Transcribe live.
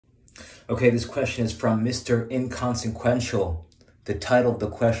Okay, this question is from Mr. Inconsequential. The title of the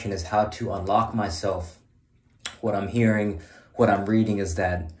question is How to Unlock Myself. What I'm hearing, what I'm reading is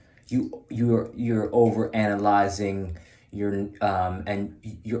that you're over analyzing, and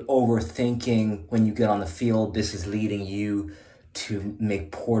you're overthinking when you get on the field. This is leading you to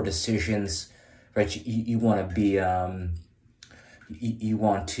make poor decisions, right? You want to be you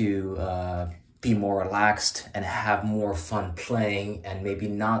want to be more relaxed and have more fun playing and maybe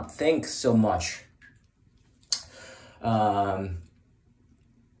not think so much. My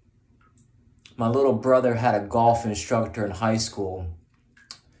little brother had a golf instructor in high school.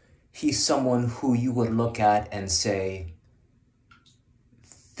 He's someone who you would look at and say,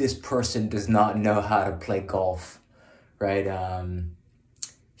 this person does not know how to play golf, right?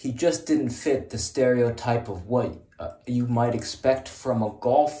 He just didn't fit the stereotype of what you might expect from a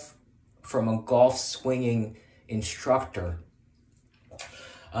golf swinging instructor.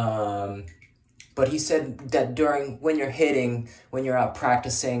 But he said that when you're out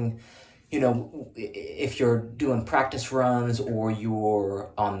practicing, if you're doing practice runs or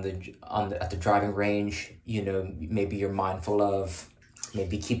you're at the driving range, maybe you're mindful of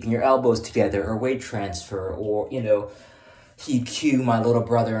maybe keeping your elbows together or weight transfer, or he'd cue my little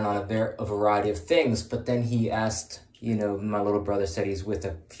brother in on a variety of things. But then he asked, my little brother said he's with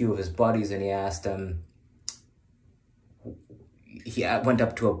a few of his buddies, and he asked he went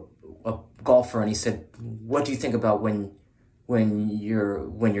up to a golfer and he said, "What do you think about when you're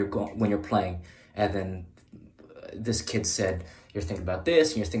playing?" And then this kid said, "You're thinking about this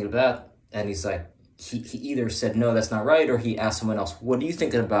and you're thinking about that." And he's like, he either said, "No, that's not right," or he asked someone else, "What are you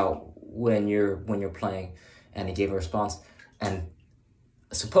thinking about when you're playing?" And he gave a response. And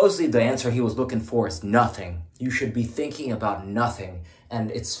supposedly the answer he was looking for is nothing. You should be thinking about nothing.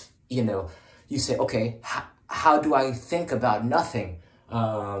 And it's, you say, okay, how do I think about nothing?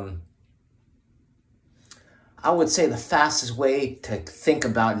 I would say the fastest way to think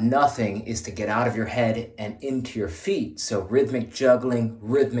about nothing is to get out of your head and into your feet. So rhythmic juggling,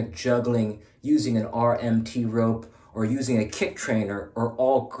 using an RMT rope, or using a kick trainer are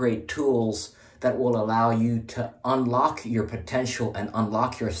all great tools that will allow you to unlock your potential and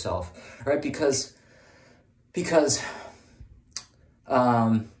unlock yourself, right? Because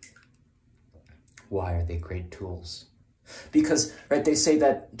why are they great tools? Because, right, they say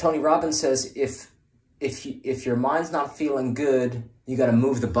that, Tony Robbins says, if your mind's not feeling good, you got to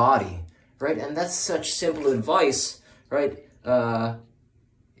move the body, right? And that's such simple advice, right?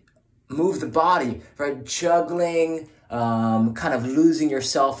 Move the body, right? Juggling, kind of losing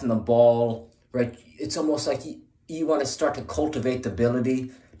yourself in the ball, right? It's almost like you want to start to cultivate the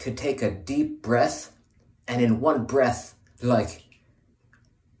ability to take a deep breath, and in one breath, like,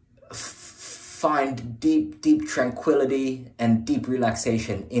 find deep tranquility and deep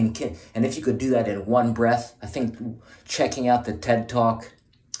relaxation and if you could do that in one breath, I think checking out the TED Talk,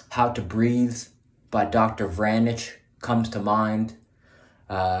 How to Breathe by Dr. Vranich comes to mind.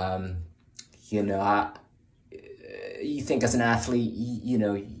 You think as an athlete, you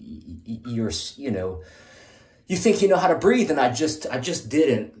think you know how to breathe, and I just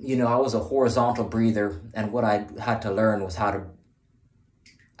didn't. I was a horizontal breather, and what I had to learn was how to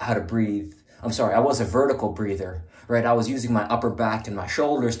breathe. I'm sorry, I was a vertical breather, right? I was using my upper back and my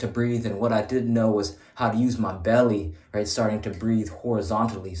shoulders to breathe, and what I didn't know was how to use my belly, right? Starting to breathe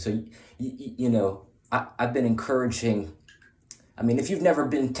horizontally. So, I've been encouraging, if you've never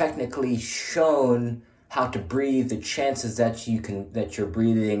been technically shown how to breathe, the chances that you're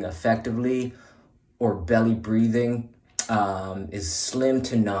breathing effectively or belly breathing is slim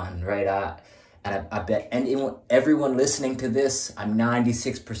to none, right? I bet everyone listening to this, I'm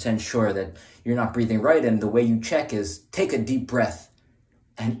 96% sure that you're not breathing right. And the way you check is take a deep breath.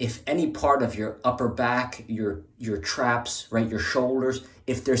 And if any part of your upper back, your traps, right, your shoulders,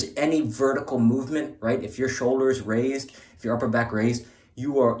 if there's any vertical movement, right, if your shoulders raised, if your upper back raised,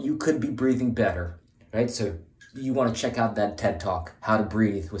 you could be breathing better, right? So you want to check out that TED Talk, How to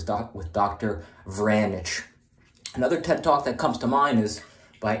Breathe, with Dr. Vranich. Another TED Talk that comes to mind is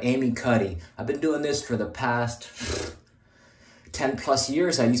by Amy Cuddy. I've been doing this for the past 10 plus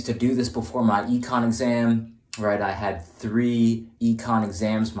years. I used to do this before my econ exam, right? I had 3 econ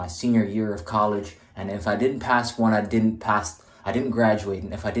exams my senior year of college, and if I didn't pass one, I didn't graduate.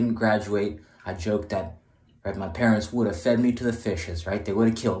 And if I didn't graduate, I joked that, right, my parents would have fed me to the fishes, right? They would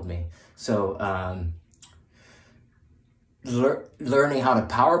have killed me. So learning how to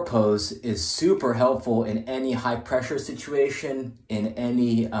power pose is super helpful in any high pressure situation, in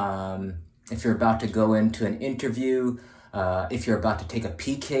any, if you're about to go into an interview, if you're about to take a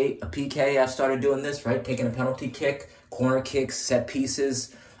PK, I've started doing this, right? Taking a penalty kick, corner kicks, set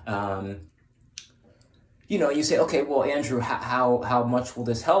pieces, You know, you say, okay, well, Andrew, how much will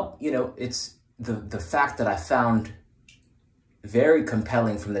this help? You know, it's the fact that I found very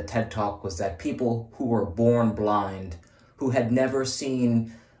compelling from the TED Talk was that people who were born blind, who had never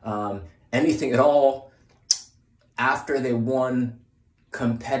seen anything at all, after they won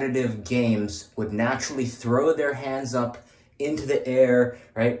competitive games, would naturally throw their hands up into the air,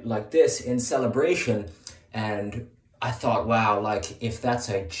 right, like this in celebration. And I thought, wow, like if that's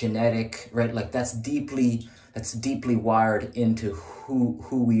a genetic, right, like that's deeply wired into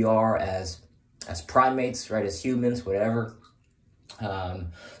who we are as primates, right, as humans, whatever.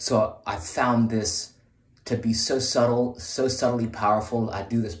 So I found this to be so subtle, so subtly powerful. I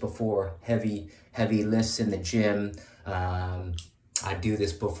do this before heavy lifts in the gym. I do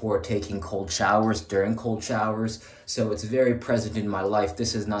this before taking cold showers, during cold showers. So it's very present in my life.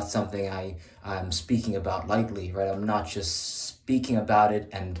 This is not something I'm speaking about lightly, right? I'm not just speaking about it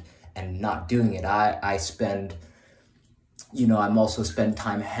and not doing it. I spend, you know, I'm also spend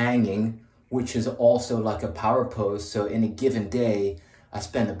time hanging, which is also like a power pose. So in a given day, I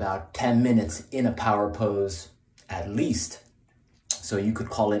spend about 10 minutes in a power pose at least. So you could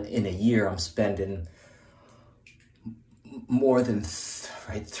call it in a year, I'm spending more than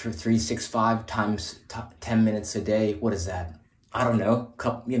 365 times 10 minutes a day. What is that? I don't know,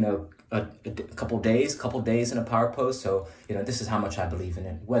 a couple days in a power pose. So, you know, this is how much I believe in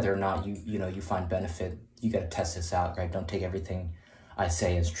it. Whether or not you find benefit, you got to test this out, right? Don't take everything I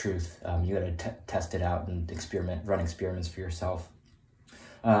say as truth. You got to test it out and run experiments for yourself.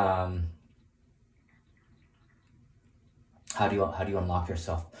 How do you unlock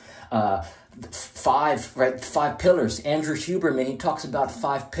yourself? Five pillars. Andrew Huberman, he talks about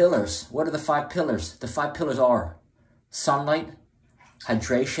 5 pillars. What are the 5 pillars? The 5 pillars are sunlight,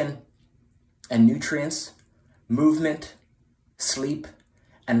 hydration and nutrients, movement, sleep,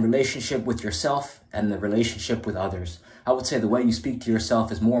 and relationship with yourself and the relationship with others. I would say the way you speak to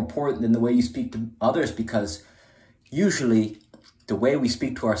yourself is more important than the way you speak to others, because usually the way we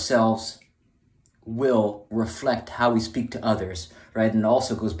speak to ourselves will reflect how we speak to others, right? And it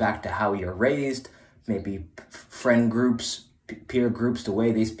also goes back to how you're raised, maybe friend groups, peer groups, the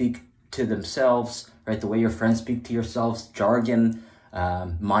way they speak to themselves, right? The way your friends speak to yourselves, jargon,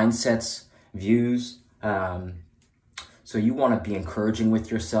 mindsets, views. So you want to be encouraging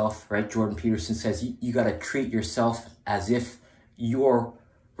with yourself, right? Jordan Peterson says you got to treat yourself as if you're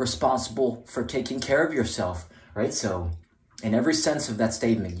responsible for taking care of yourself, right? So in every sense of that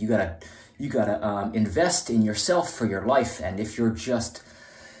statement, you gotta invest in yourself for your life. And if you're just,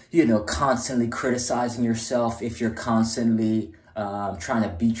 you know, constantly criticizing yourself, if you're constantly trying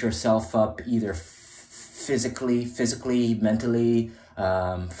to beat yourself up, either physically, mentally,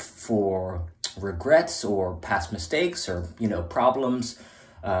 for regrets or past mistakes or, you know, problems,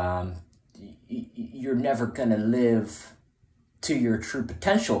 you're never gonna live to your true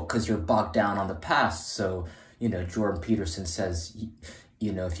potential because you're bogged down on the past. So, you know, Jordan Peterson says,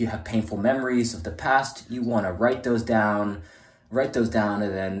 you know, if you have painful memories of the past, you want to write those down,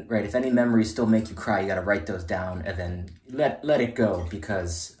 and then, right, if any memories still make you cry, you got to write those down and then let it go,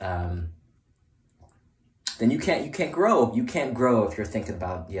 because then you can't grow. You can't grow if you're thinking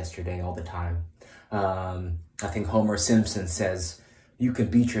about yesterday all the time. I think Homer Simpson says you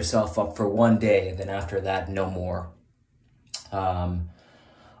could beat yourself up for one day, and then after that, no more.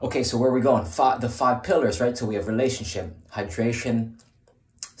 Okay, so where are we going? The 5 pillars, right? So we have relationship, hydration,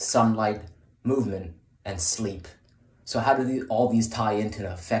 sunlight, movement, and sleep. So how do all these tie into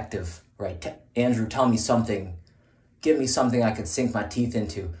an effective, right? Andrew, tell me something. Give me something I could sink my teeth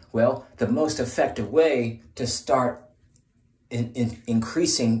into. Well, the most effective way to start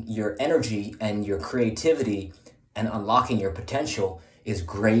increasing your energy and your creativity and unlocking your potential is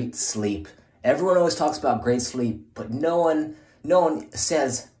great sleep. Everyone always talks about great sleep, but no one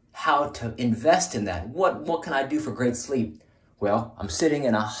says how to invest in that. What can I do for great sleep? Well, I'm sitting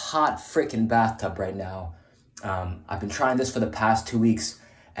in a hot freaking bathtub right now. I've been trying this for the past 2 weeks,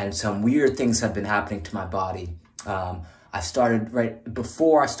 and some weird things have been happening to my body. I started right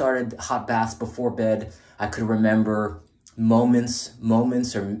before I started hot baths before bed. I could remember moments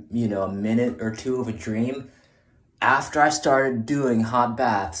or, you know, a minute or two of a dream. After I started doing hot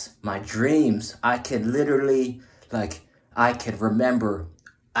baths, my dreams, I could literally, like, I could remember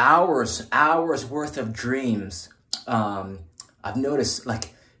hours worth of dreams. I've noticed,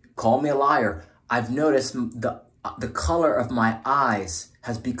 like, call me a liar, I've noticed the color of my eyes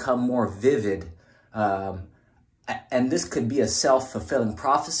has become more vivid. And this could be a self-fulfilling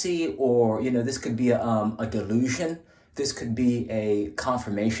prophecy, or, you know, this could be a delusion. This could be a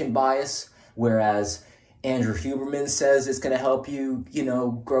confirmation bias. Whereas Andrew Huberman says it's going to help you,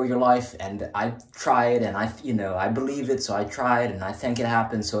 grow your life. And I try it and I believe it. So I try it and I think it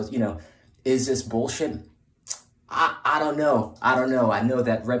happens. So, is this bullshit? I don't know. I don't know. I know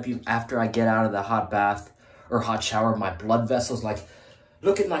that after I get out of the hot bath or hot shower, my blood vessels, like,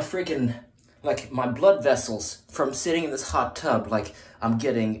 look at my freaking, like, my blood vessels from sitting in this hot tub. Like, I'm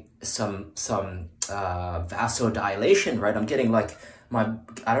getting some vasodilation, right? I'm getting, like,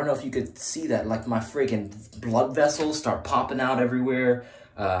 I don't know if you could see that, like, my freaking blood vessels start popping out everywhere.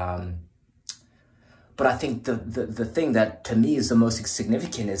 But I think the thing that to me is the most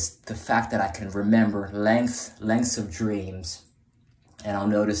significant is the fact that I can remember lengths of dreams. And I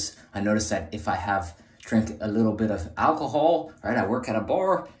notice that if I drink a little bit of alcohol, right? I work at a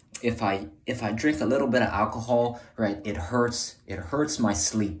bar. If I drink a little bit of alcohol, right, it hurts my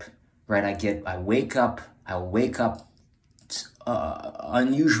sleep, right? I wake up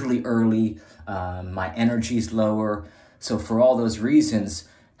unusually early. My energy's lower. So for all those reasons,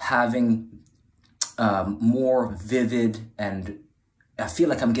 having more vivid, and I feel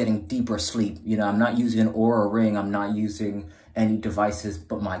like I'm getting deeper sleep. I'm not using an Oura ring. I'm not using any devices,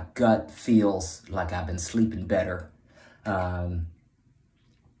 but my gut feels like I've been sleeping better.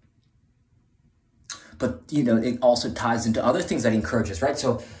 But, it also ties into other things that encourages, right?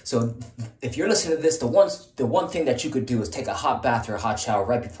 So if you're listening to this, the one thing that you could do is take a hot bath or a hot shower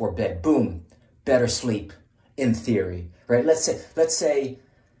right before bed. Boom, better sleep, in theory, right? Let's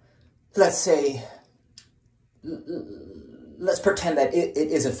pretend that it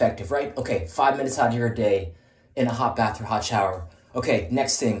is effective, right? Okay, 5 minutes out of your day in a hot bath or hot shower. Okay,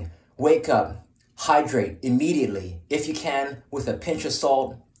 next thing, wake up, hydrate immediately, if you can, with a pinch of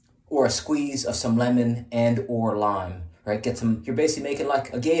salt or a squeeze of some lemon and or lime, right? You're basically making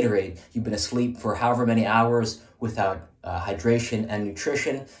like a Gatorade. You've been asleep for however many hours without hydration and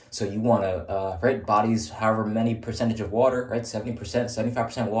nutrition. So you want to, right, body's however many percentage of water, right? 70%,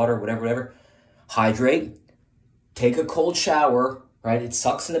 75% water, whatever. Hydrate. Take a cold shower, right? It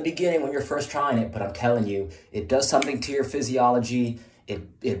sucks in the beginning when you're first trying it, but I'm telling you, it does something to your physiology.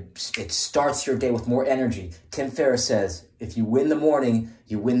 It starts your day with more energy. Tim Ferriss says, if you win the morning,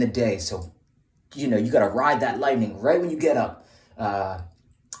 you win the day. So, you got to ride that lightning right when you get up.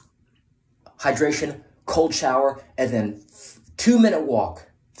 Hydration, cold shower, and then 2-minute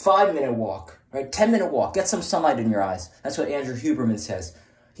walk, 5-minute walk, right? 10-minute walk. Get some sunlight in your eyes. That's what Andrew Huberman says.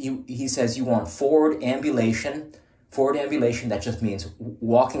 He says you want forward ambulation. Forward ambulation, that just means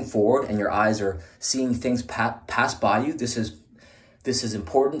walking forward and your eyes are seeing things pass by you. This is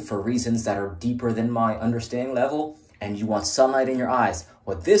important for reasons that are deeper than my understanding level, and you want sunlight in your eyes.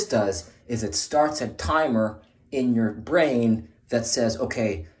 What this does is it starts a timer in your brain that says,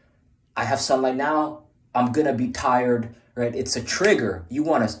 okay, I have sunlight now, I'm gonna be tired, right? It's a trigger. You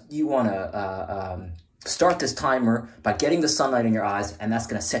wanna start this timer by getting the sunlight in your eyes, and that's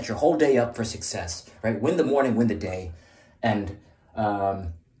gonna set your whole day up for success, right? Win the morning, win the day. And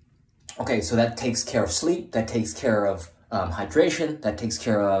okay, so that takes care of sleep, that takes care of hydration, that takes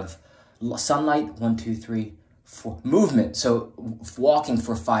care of sunlight. 1, 2, 3, 4. Movement. So walking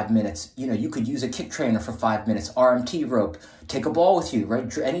for 5 minutes. You could use a kick trainer for 5 minutes. RMT rope. Take a ball with you,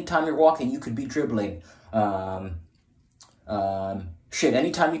 right? Anytime you're walking, you could be dribbling.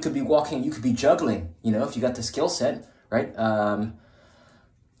 Anytime you could be walking, you could be juggling. If you got the skill set, right?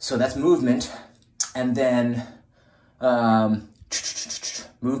 So that's movement, and then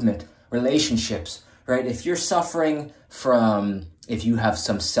movement. Relationships. Right? If you're suffering if you have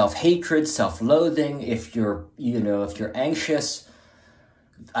some self-hatred, self-loathing, if you're anxious,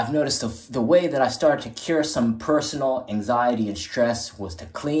 I've noticed the way that I started to cure some personal anxiety and stress was to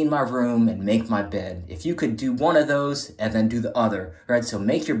clean my room and make my bed. If you could do one of those and then do the other, right? So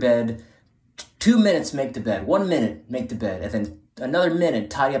make your bed, 2 minutes, make the bed, 1 minute, make the bed, and then another minute,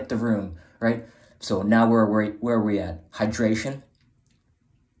 tidy up the room, right? So now where are we at? Hydration,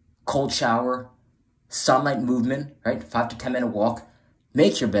 cold shower, sunlight, movement, right? 5 to 10 minute walk.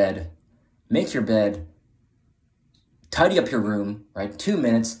 Make your bed, tidy up your room, right? 2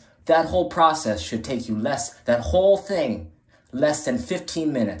 minutes. That whole process should take you less than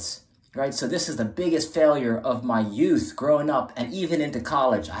 15 minutes, right? So this is the biggest failure of my youth growing up and even into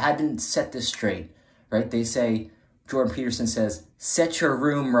college. I hadn't set this straight, right? They say, Jordan Peterson says, set your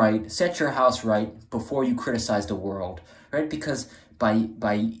room right, set your house right before you criticize the world, right? Because by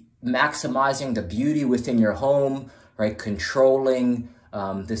maximizing the beauty within your home, right? Controlling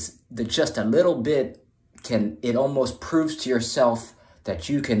just a little bit, it almost proves to yourself that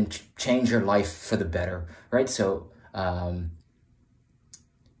you can change your life for the better, right? So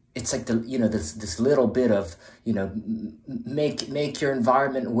it's like this little bit of, make your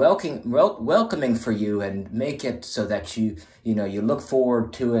environment welcoming for you, and make it so that you look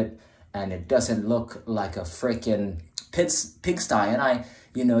forward to it, and it doesn't look like a freaking pigsty. And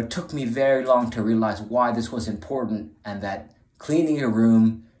it took me very long to realize why this was important, and that cleaning your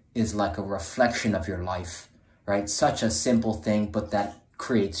room is like a reflection of your life, right? Such a simple thing, but that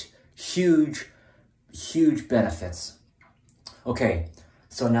creates huge benefits. Okay,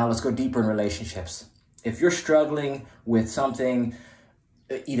 so now let's go deeper in relationships. If you're struggling with something,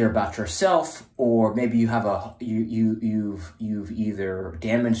 either about yourself, or maybe you have you've either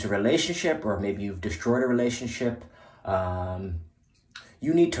damaged a relationship, or maybe you've destroyed a relationship,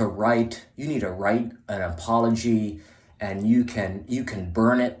 you need to write an apology, and you can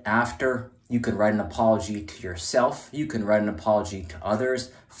burn it after. You can write an apology to yourself. You can write an apology to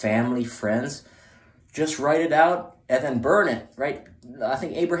others, family, friends. Just write it out and then burn it, right? I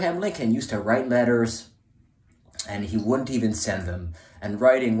think Abraham Lincoln used to write letters and he wouldn't even send them. And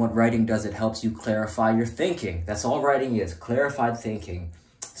what writing does, it helps you clarify your thinking. That's all writing is, clarified thinking.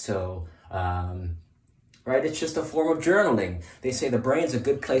 So, right, it's just a form of journaling. They say the brain's a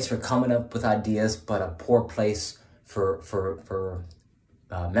good place for coming up with ideas, but a poor place for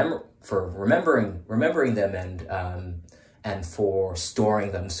remembering them, and for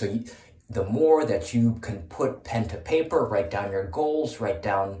storing them. So the more that you can put pen to paper, write down your goals, write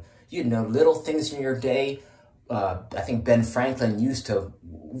down little things in your day. I think Ben Franklin used to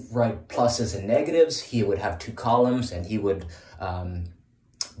write pluses and negatives. He would have 2 columns, and he would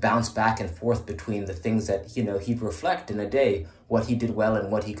bounce back and forth between the things that he'd reflect in a day, what he did well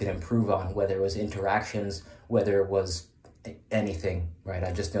and what he could improve on, whether it was interactions, whether it was anything, right?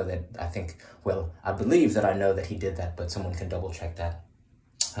 I just know that I believe that I know that he did that, but someone can double check that.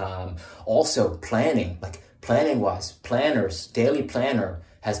 Also planning, like planning-wise, daily planner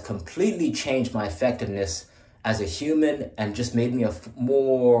has completely changed my effectiveness as a human, and just made me a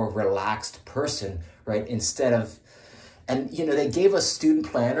more relaxed person, right? And they gave us student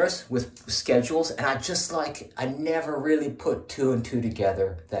planners with schedules, and I never really put 2 and 2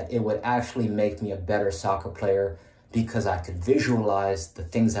 together, that it would actually make me a better soccer player, because I could visualize the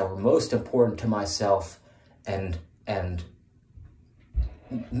things that were most important to myself, and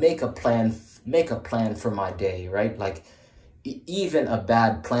make a plan for my day, right? Like even a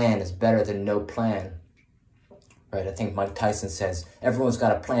bad plan is better than no plan, right? I think Mike Tyson says everyone's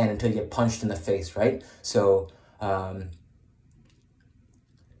got a plan until you get punched in the face, right? So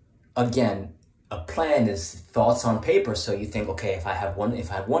again, a plan is thoughts on paper. So you think, okay, if I had one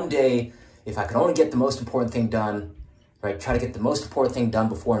day, if I could only get the most important thing done, right? Try to get the most important thing done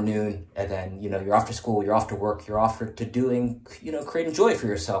before noon, and then, you're off to school, you're off to work, you're off to doing, creating joy for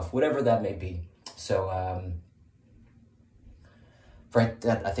yourself, whatever that may be. So, right,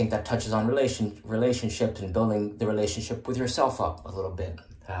 I think that touches on relationships and building the relationship with yourself up a little bit.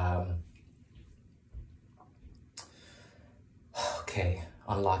 Okay,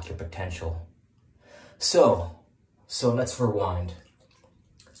 unlock your potential. So let's rewind.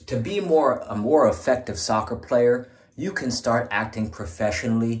 To be a more effective soccer player, you can start acting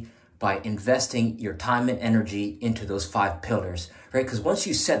professionally by investing your time and energy into those 5 pillars, right? Because once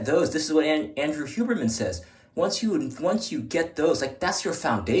you set those, this is what Andrew Huberman says. Once you get those, like, that's your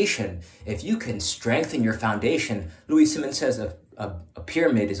foundation. If you can strengthen your foundation, Louis Simmons says a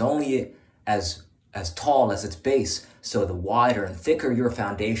pyramid is only as tall as its base. So the wider and thicker your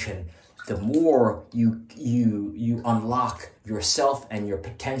foundation, the more you unlock yourself and your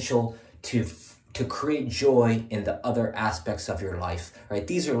potential to create joy in the other aspects of your life, right?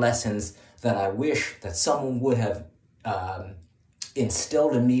 These are lessons that I wish that someone would have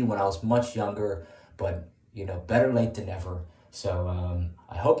instilled in me when I was much younger, but better late than never. So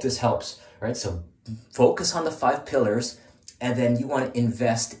I hope this helps, right? So focus on the 5 pillars, and then you want to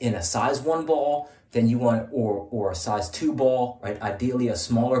invest in a size 1 ball, then you want, or a size 2 ball, right? Ideally a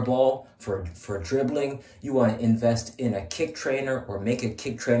smaller ball for dribbling. You want to invest in a kick trainer, or make a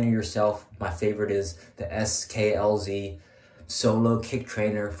kick trainer yourself. My favorite is the SKLZ Solo Kick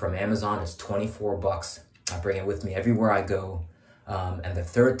Trainer from Amazon. It's $24. I bring it with me everywhere I go. And the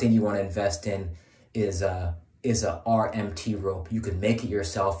third thing you want to invest in is a RMT rope. You can make it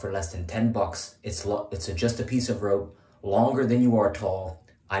yourself for less than $10. It's just a piece of rope, longer than you are tall.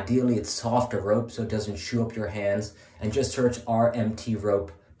 Ideally, it's softer rope so it doesn't chew up your hands. And just search RMT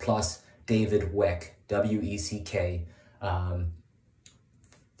rope plus David Weck, W-E-C-K. And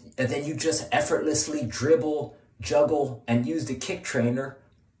then you just effortlessly dribble, juggle, and use the kick trainer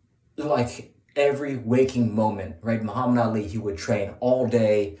like every waking moment, right? Muhammad Ali, he would train all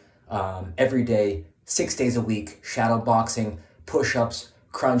day, every day, 6 days a week, shadow boxing, push-ups,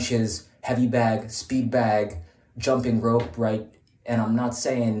 crunches, heavy bag, speed bag, jumping rope, right? And I'm not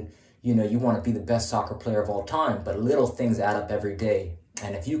saying, you know, you want to be the best soccer player of all time, but little things add up every day.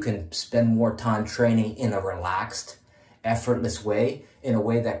 And if you can spend more time training in a relaxed, effortless way, in a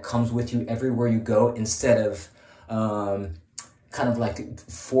way that comes with you everywhere you go, instead of kind of like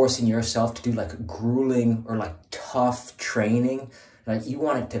forcing yourself to do like grueling or like tough training. Like, you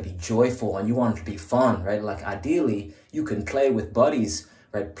want it to be joyful and you want it to be fun, right? Like, ideally, you can play with buddies,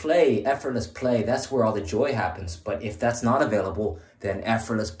 right? Play, effortless play, that's where all the joy happens. But if that's not available, then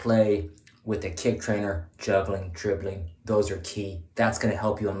effortless play with a kick trainer, juggling, dribbling, those are key. That's going to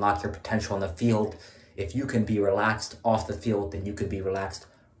help you unlock your potential on the field. If you can be relaxed off the field, then you can be relaxed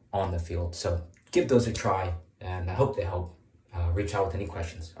on the field. So give those a try, and I hope they help. Reach out with any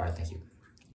questions. All right, thank you.